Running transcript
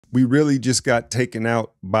we really just got taken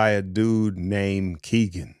out by a dude named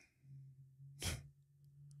Keegan.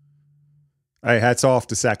 Hey, hats off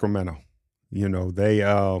to Sacramento. You know, they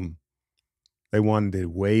wanted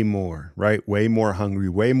way more, right? Way more hungry,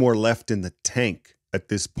 way more left in the tank at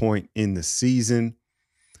this point in the season.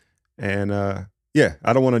 And yeah,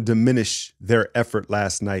 I don't want to diminish their effort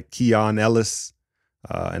last night. Keon Ellis,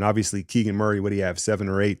 and obviously Keegan Murray, what do you have, 7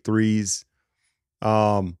 or 8 threes?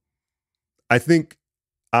 I think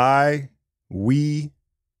we,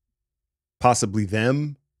 possibly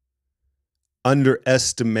them,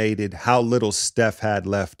 underestimated how little Steph had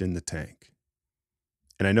left in the tank.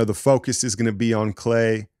 And I know the focus is going to be on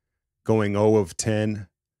Klay going 0 of 10.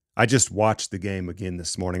 I just watched the game again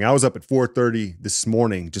this morning. I was up at 4:30 this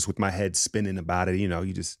morning just with my head spinning about it. You know,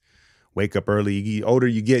 you just wake up early. The older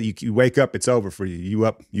you get, you wake up, it's over for you.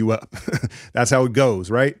 You up. That's how it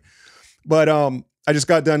goes, right? But I just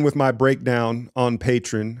got done with my breakdown on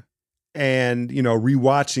Patreon and, you know,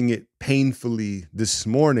 rewatching it painfully this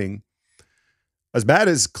morning. As bad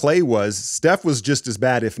as Klay was, Steph was just as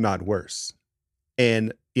bad, if not worse.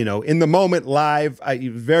 And, you know, in the moment live,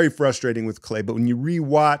 very frustrating with Klay. But when you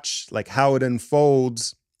rewatch like how it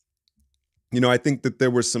unfolds, you know, I think that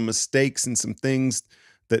there were some mistakes and some things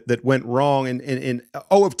that went wrong. And 0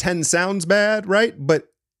 of 10 sounds bad, right? But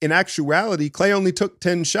in actuality, Klay only took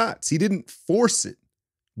 10 shots. He didn't force it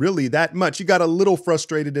really that much. He got a little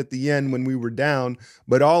frustrated at the end when we were down.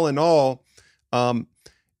 But all in all,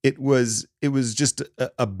 it was just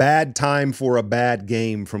a bad time for a bad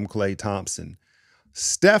game from Klay Thompson.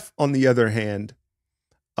 Steph, on the other hand,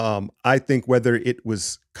 I think whether it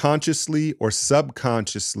was consciously or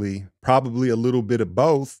subconsciously, probably a little bit of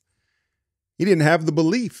both, he didn't have the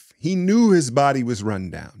belief. He knew his body was run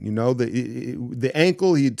down. You know, the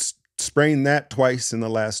ankle, he'd sprained that twice in the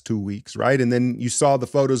last 2 weeks, right? And then you saw the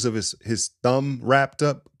photos of his thumb wrapped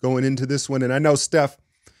up going into this one. And I know Steph,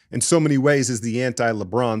 in so many ways, is the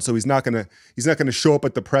anti-LeBron, so he's not gonna show up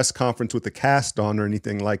at the press conference with a cast on or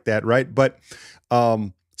anything like that, right? But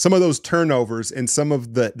some of those turnovers and some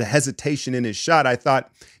of the hesitation in his shot, I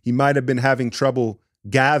thought he might have been having trouble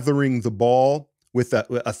gathering the ball with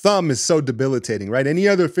a thumb is so debilitating, right? Any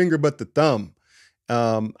other finger but the thumb.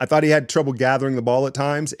 I thought he had trouble gathering the ball at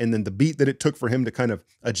times, and then the beat that it took for him to kind of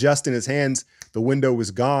adjust in his hands, the window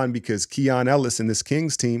was gone because Keon Ellis and this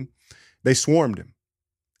Kings team, they swarmed him.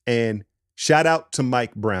 And shout out to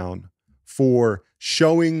Mike Brown for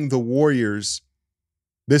showing the Warriors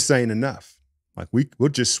this ain't enough. Like, we'll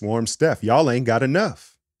just swarm Steph. Y'all ain't got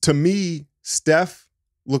enough. To me, Steph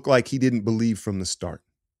looked like he didn't believe from the start.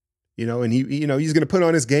 You know, and he's going to put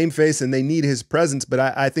on his game face and they need his presence, but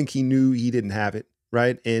I think he knew he didn't have it,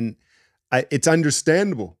 right? And it's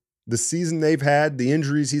understandable. The season they've had, the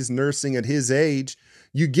injuries he's nursing at his age,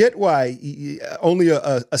 you get why only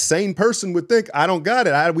a sane person would think, I don't got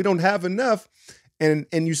it. We don't have enough. And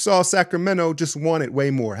you saw Sacramento just want it way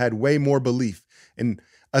more, had way more belief. And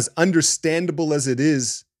as understandable as it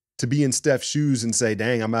is to be in Steph's shoes and say,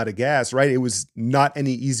 dang, I'm out of gas, right? It was not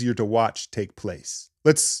any easier to watch take place.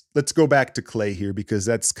 Let's go back to Klay here because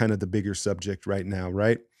that's kind of the bigger subject right now,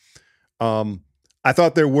 right? I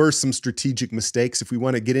thought there were some strategic mistakes. If we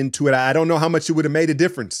want to get into it, I don't know how much it would have made a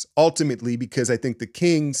difference ultimately because I think the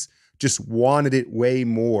Kings just wanted it way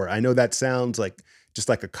more. I know that sounds like just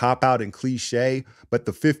like a cop-out and cliche, but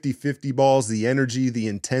the 50-50 balls, the energy, the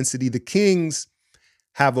intensity, the Kings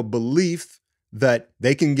have a belief that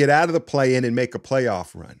they can get out of the play-in and make a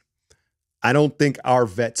playoff run. I don't think our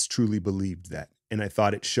vets truly believed that, and I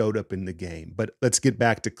thought it showed up in the game. But let's get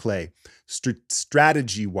back to Klay.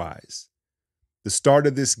 Strategy-wise, the start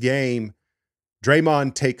of this game,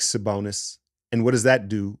 Draymond takes Sabonis, and what does that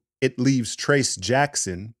do? It leaves Trace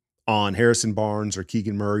Jackson on Harrison Barnes or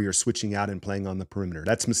Keegan Murray or switching out and playing on the perimeter.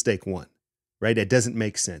 That's mistake one, right? It doesn't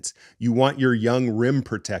make sense. You want your young rim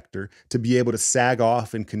protector to be able to sag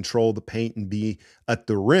off and control the paint and be at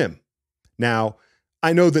the rim. Now,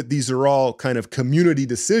 I know that these are all kind of community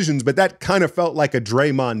decisions, but that kind of felt like a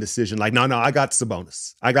Draymond decision. Like, no, I got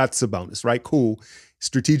Sabonis, right? Cool.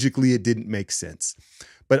 Strategically, it didn't make sense.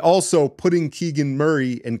 But also putting Keegan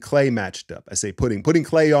Murray and Klay matched up. I say putting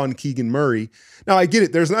Klay on Keegan Murray. Now, I get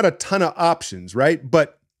it. There's not a ton of options, right?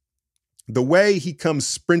 But the way he comes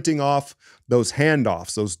sprinting off those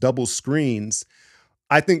handoffs, those double screens,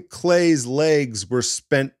 I think Klay's legs were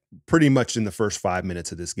spent pretty much in the first 5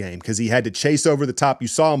 minutes of this game because he had to chase over the top. You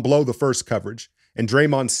saw him blow the first coverage and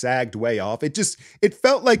Draymond sagged way off. It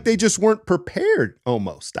felt like they just weren't prepared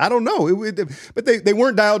almost. I don't know. But they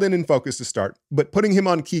weren't dialed in and focused to start. But putting him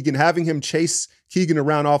on Keegan, having him chase Keegan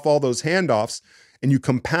around off all those handoffs, and you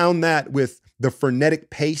compound that with the frenetic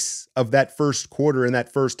pace of that first quarter and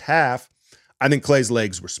that first half, I think Klay's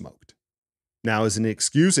legs were smoked. Now, as an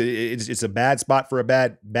excuse, it's a bad spot for a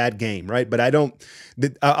bad game, right? But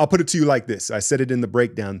I'll put it to you like this. I said it in the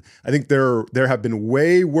breakdown. I think there have been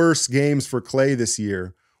way worse games for Klay this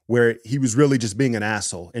year where he was really just being an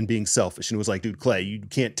asshole and being selfish. And it was like, dude, Klay, you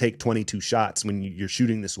can't take 22 shots when you're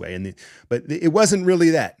shooting this way. But it wasn't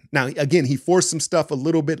really that. Now, again, he forced some stuff a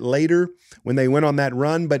little bit later when they went on that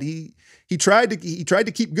run, but he tried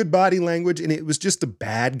to keep good body language, and it was just a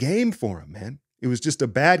bad game for him, man. It was just a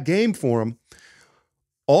bad game for him.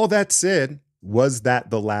 All that said, was that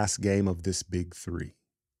the last game of this big three?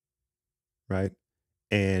 Right?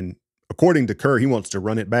 And according to Kerr, he wants to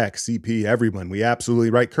run it back. CP, everyone. We absolutely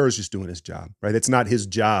right. Kerr's just doing his job, right? It's not his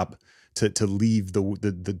job to leave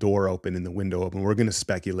the door open and the window open. We're going to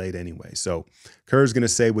speculate anyway. So Kerr's going to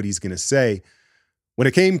say what he's going to say. When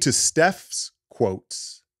it came to Steph's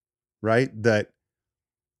quotes, right, that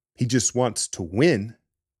he just wants to win,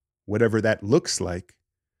 whatever that looks like,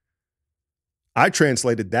 I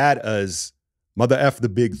translated that as mother F the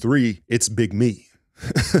big three, it's big me.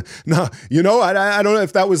 No, I don't know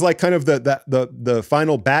if that was like kind of the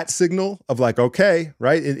final bat signal of like, okay,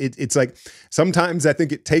 right? It's like sometimes I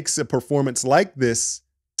think it takes a performance like this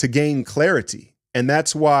to gain clarity. And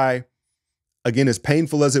that's why, again, as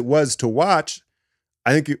painful as it was to watch,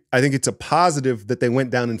 I think it's a positive that they went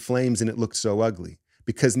down in flames and it looked so ugly.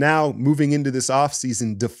 Because now moving into this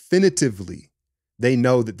offseason, definitively, they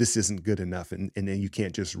know that this isn't good enough and you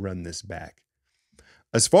can't just run this back.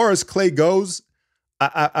 As far as Klay goes,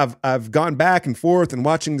 I've gone back and forth and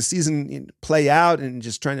watching the season play out and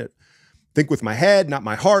just trying to think with my head, not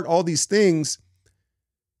my heart, all these things.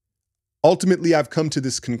 Ultimately, I've come to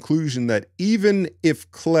this conclusion that even if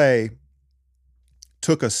Klay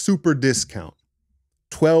took a super discount,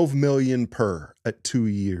 $12 million per at 2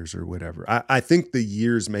 years or whatever, I think the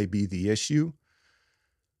years may be the issue.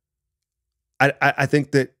 I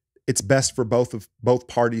think that it's best for both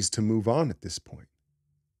parties to move on at this point,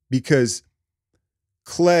 because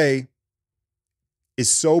Klay is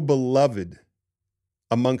so beloved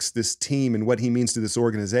amongst this team and what he means to this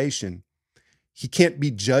organization. He can't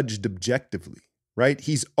be judged objectively, right?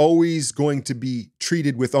 He's always going to be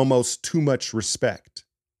treated with almost too much respect.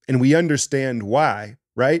 And we understand why,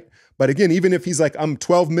 right? But again, even if he's like, I'm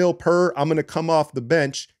 12 mil per, I'm going to come off the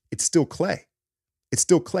bench, it's still Klay. It's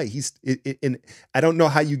still Klay. And I don't know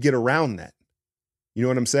how you get around that. You know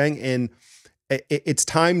what I'm saying? And it's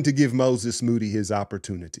time to give Moses Moody his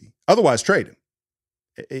opportunity. Otherwise, trade him.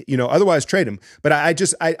 Otherwise trade him. But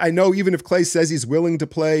I know even if Klay says he's willing to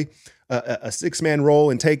play a six-man role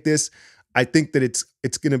and take this, I think that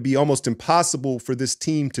it's going to be almost impossible for this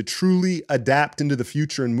team to truly adapt into the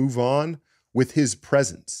future and move on with his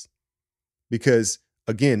presence. Because,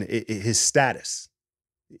 again, his status.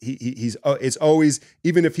 It's always,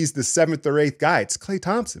 even if he's the seventh or eighth guy, it's Klay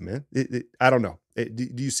Thompson, man. I don't know.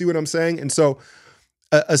 Do you see what I'm saying? And so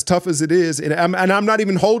as tough as it is, and I'm not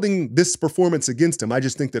even holding this performance against him. I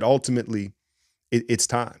just think that ultimately it's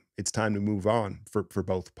time. It's time to move on for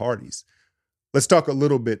both parties. Let's talk a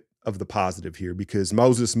little bit of the positive here, because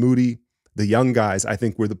Moses Moody, the young guys, I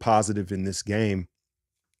think were the positive in this game.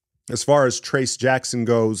 As far as Trayce Jackson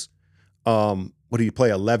goes, what do you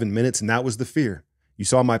play, 11 minutes? And that was the fear. You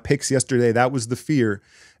saw my picks yesterday. That was the fear.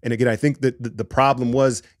 And again, I think that the problem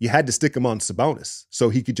was you had to stick him on Sabonis so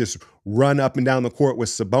he could just run up and down the court with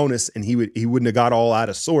Sabonis, and he wouldn't have got all out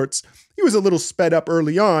of sorts. He was a little sped up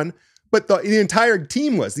early on, but the entire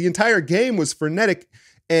team was. The entire game was frenetic,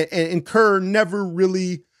 and Kerr never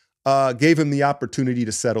really gave him the opportunity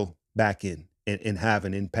to settle back in and have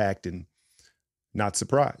an impact. And not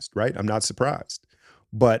surprised, right? I'm not surprised.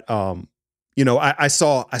 But I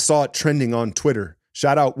saw it trending on Twitter.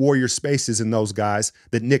 Shout out Warrior Spaces and those guys,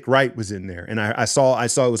 that Nick Wright was in there. And I saw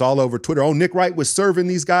it was all over Twitter. Oh, Nick Wright was serving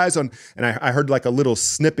these guys on, and I heard like a little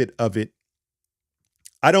snippet of it.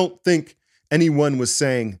 I don't think anyone was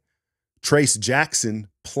saying Trayce Jackson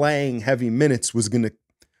playing heavy minutes was going to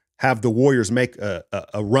have the Warriors make a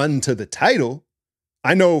run to the title.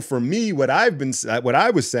 I know for me, what I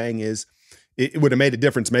was saying is, it would have made a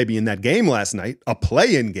difference maybe in that game last night, a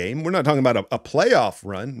play-in game. We're not talking about a playoff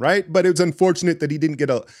run, right? But it was unfortunate that he didn't get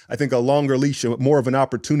a longer leash, more of an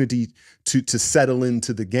opportunity to settle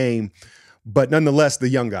into the game. But nonetheless, the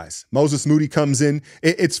young guys. Moses Moody comes in.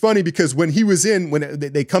 It's funny because when he was in, when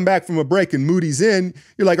they come back from a break and Moody's in,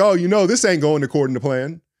 you're like, oh, this ain't going according to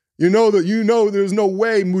plan. There's no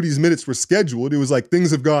way Moody's minutes were scheduled. It was like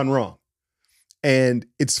things have gone wrong. And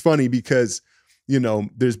it's funny because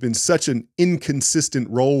there's been such an inconsistent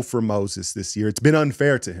role for Moses this year. It's been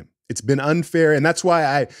unfair to him. It's been unfair. And that's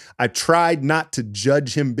why I tried not to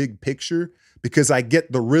judge him big picture, because I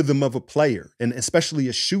get the rhythm of a player and especially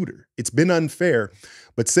a shooter. It's been unfair.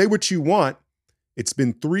 But say what you want. It's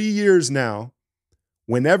been 3 years now.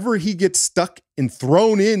 Whenever he gets stuck and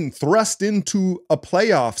thrust into a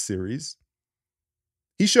playoff series,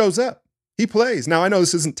 he shows up. He plays. Now, I know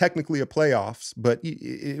this isn't technically a playoffs, but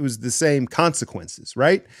it was the same consequences,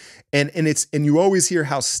 right? And you always hear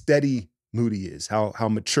how steady Moody is, how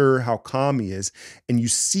mature, how calm he is. And you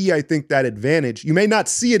see, I think, that advantage. You may not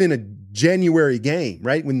see it in a January game,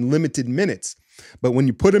 right? When limited minutes. But when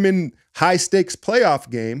you put him in high stakes playoff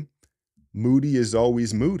game, Moody is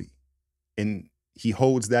always Moody. And he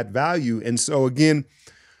holds that value. And so again,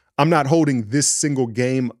 I'm not holding this single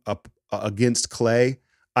game up against Klay.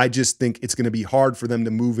 I just think it's going to be hard for them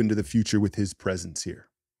to move into the future with his presence here.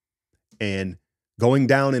 And going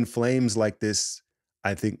down in flames like this,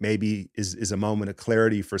 I think maybe is a moment of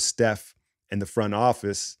clarity for Steph and the front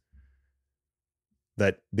office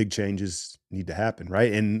that big changes need to happen,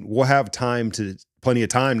 right? And we'll have plenty of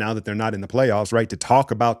time now that they're not in the playoffs, right, to talk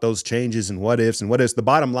about those changes and what ifs. And what ifs. The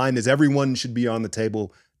bottom line is everyone should be on the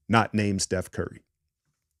table, not name Steph Curry.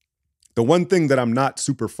 The one thing that I'm not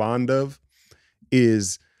super fond of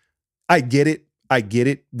is I get it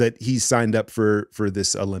that he signed up for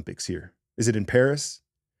this Olympics here. Is it in Paris?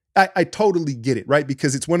 I totally get it, right?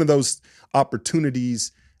 Because it's one of those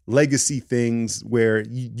opportunities, legacy things where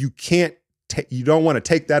you don't want to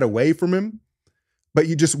take that away from him, but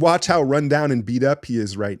you just watch how run down and beat up he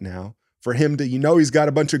is right now. For him to, he's got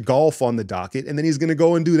a bunch of golf on the docket and then he's going to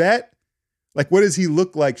go and do that. Like, what does he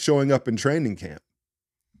look like showing up in training camp?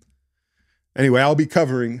 Anyway, I'll be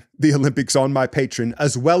covering the Olympics on my Patreon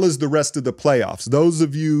as well as the rest of the playoffs. Those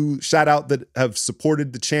of you, shout out, that have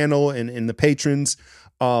supported the channel and the patrons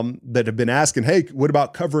that have been asking, hey, what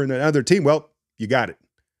about covering another team? Well, you got it.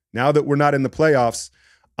 Now that we're not in the playoffs,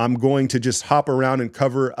 I'm going to just hop around and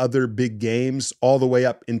cover other big games all the way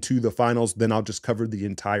up into the finals. Then I'll just cover the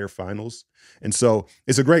entire finals. And so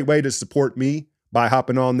it's a great way to support me by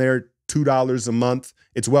hopping on there, $2 a month.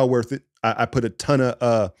 It's well worth it. I put a ton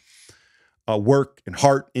of work and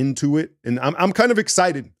heart into it. And I'm kind of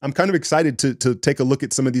excited. I'm kind of excited to take a look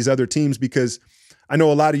at some of these other teams, because I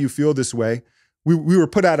know a lot of you feel this way. We were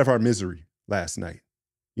put out of our misery last night.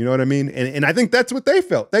 You know what I mean? And I think that's what they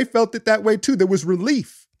felt. They felt it that way too. There was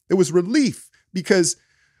relief. It was relief because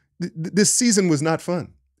this season was not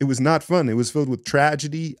fun. It was not fun. It was filled with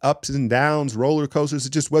tragedy, ups and downs, roller coasters. It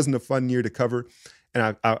just wasn't a fun year to cover.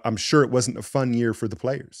 And I'm sure it wasn't a fun year for the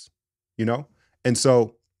players, And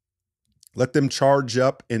so let them charge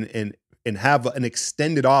up and have an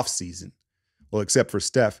extended off season. Well, except for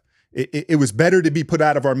Steph. It was better to be put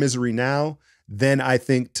out of our misery now than, I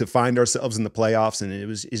think, to find ourselves in the playoffs, and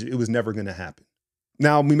it was never going to happen.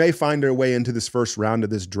 Now, we may find our way into this first round of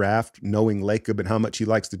this draft, knowing Lacob and how much he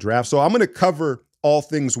likes to draft. So I'm going to cover all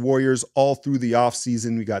things Warriors all through the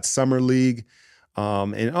offseason. We got Summer League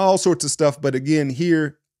and all sorts of stuff. But again,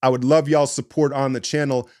 here, I would love y'all's support on the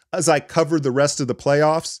channel as I cover the rest of the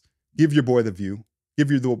playoffs. Give your boy the view. Give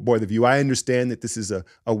your boy the view. I understand that this is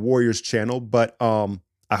a Warriors channel, but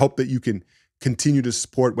I hope that you can continue to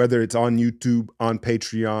support, whether it's on YouTube, on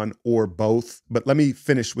Patreon, or both. But let me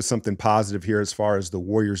finish with something positive here as far as the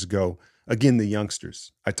Warriors go. Again, the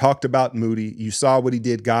youngsters. I talked about Moody. You saw what he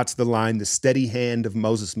did, got to the line, the steady hand of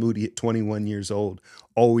Moses Moody at 21 years old,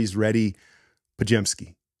 always ready.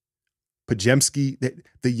 Podziemski,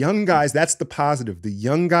 the young guys, that's the positive. The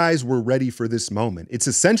young guys were ready for this moment. It's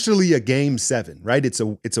essentially a game 7, right? It's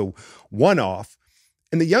a one-off.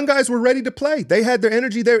 And the young guys were ready to play. They had their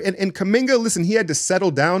energy there. And Kuminga, listen, he had to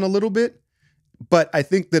settle down a little bit, but I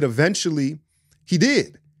think that eventually he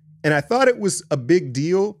did. And I thought it was a big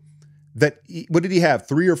deal that, what did he have?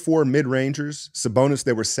 3 or 4 mid-rangers, Sabonis,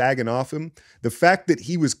 that were sagging off him. The fact that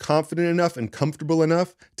he was confident enough and comfortable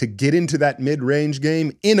enough to get into that mid-range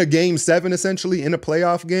game in a game 7, essentially, in a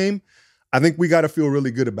playoff game, I think we got to feel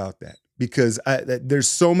really good about that, because there's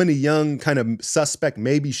so many young kind of suspect,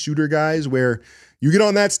 maybe shooter guys where you get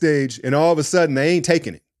on that stage and all of a sudden they ain't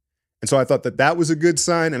taking it. And so I thought that was a good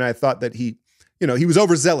sign. And I thought that he was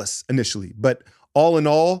overzealous initially, but all in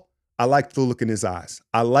all, I liked the look in his eyes.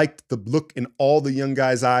 I liked the look in all the young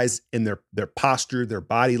guys' eyes, in their posture, their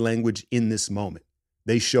body language in this moment.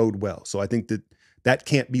 They showed well. So I think that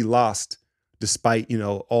can't be lost, despite,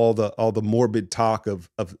 all the morbid talk of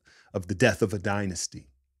the death of a dynasty.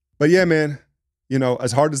 But yeah, man,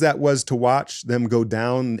 as hard as that was to watch them go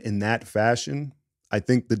down in that fashion, I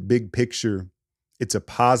think the big picture, it's a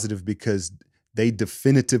positive, because they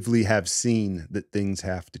definitively have seen that things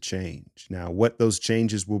have to change. Now, what those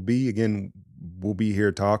changes will be, again, we'll be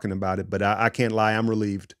here talking about it. But I can't lie, I'm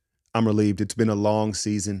relieved. I'm relieved. It's been a long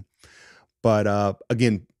season. But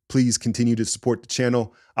again, please continue to support the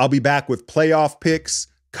channel. I'll be back with playoff picks,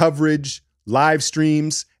 coverage, live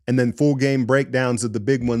streams, and then full game breakdowns of the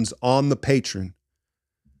big ones on the Patreon.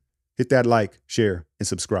 Hit that like, share, and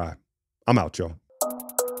subscribe. I'm out, y'all.